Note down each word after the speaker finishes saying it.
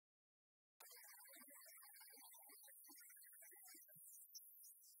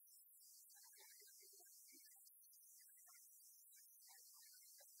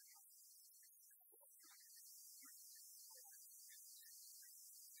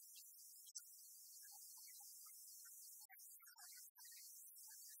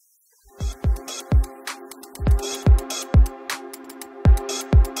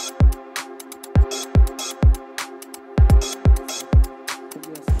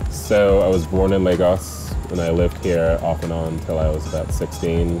So I was born in Lagos and I lived here off and on until I was about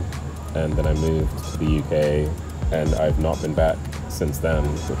 16, and then I moved to the UK and I've not been back since then,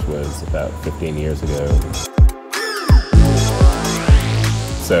 which was about 15 years ago.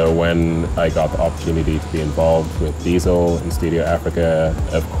 So when I got the opportunity to be involved with Diesel in Studio Africa,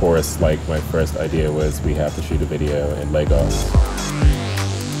 of course, like my first idea was we have to shoot a video in Lagos.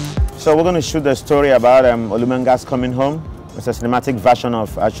 So we're going to shoot the story about Olugbenga's coming home. It's a cinematic version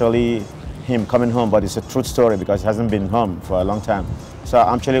of actually him coming home, but it's a truth story because he hasn't been home for a long time. So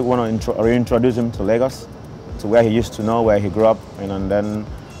I actually want to reintroduce him to Lagos, to where he used to know, where he grew up, and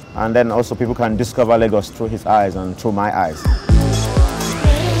then also people can discover Lagos through his eyes and through my eyes.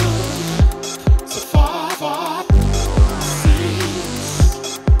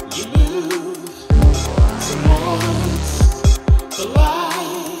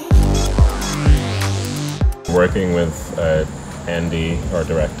 Working with Andy, our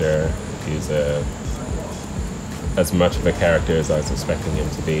director, he's as much of a character as I was expecting him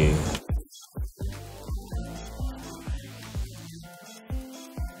to be.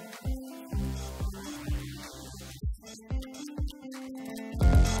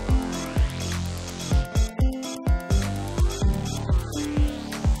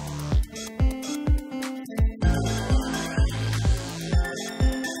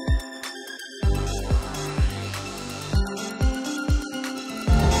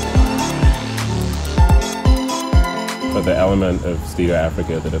 But the element of Studio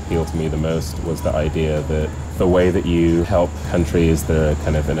Africa that appealed to me the most was the idea that the way that you help countries that are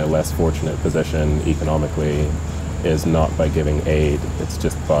kind of in a less fortunate position economically is not by giving aid, it's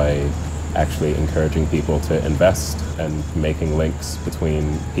just by actually encouraging people to invest and making links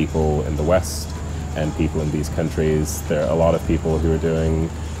between people in the West and people in these countries. There are a lot of people who are doing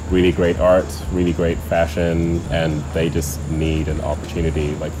really great art, really great fashion, and they just need an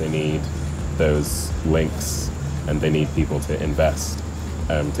opportunity, like they need those links. And they need people to invest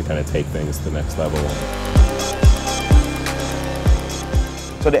to kind of take things to the next level.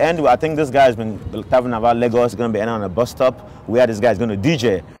 So the end, I think this guy has been talking about Lagos, going to be ending on a bus stop where this guy is going to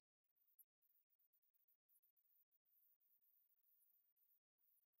DJ.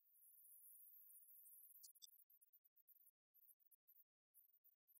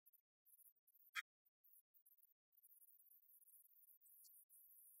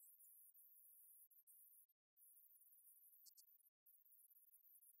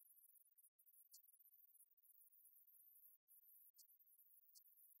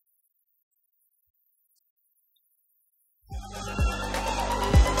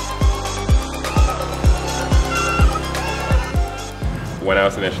 When I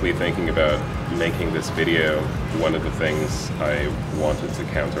was initially thinking about making this video, one of the things I wanted to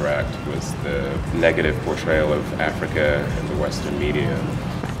counteract was the negative portrayal of Africa in the Western media.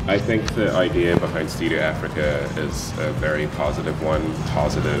 I think the idea behind Studio Africa is a very positive one,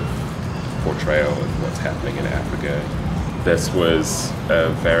 positive portrayal of what's happening in Africa. This was a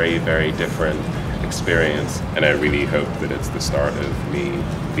very, very different experience, and I really hope that it's the start of me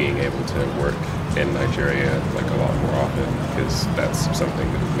being able to work in Nigeria like a lot more often, because that's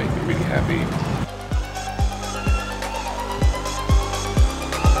something that would make me really happy.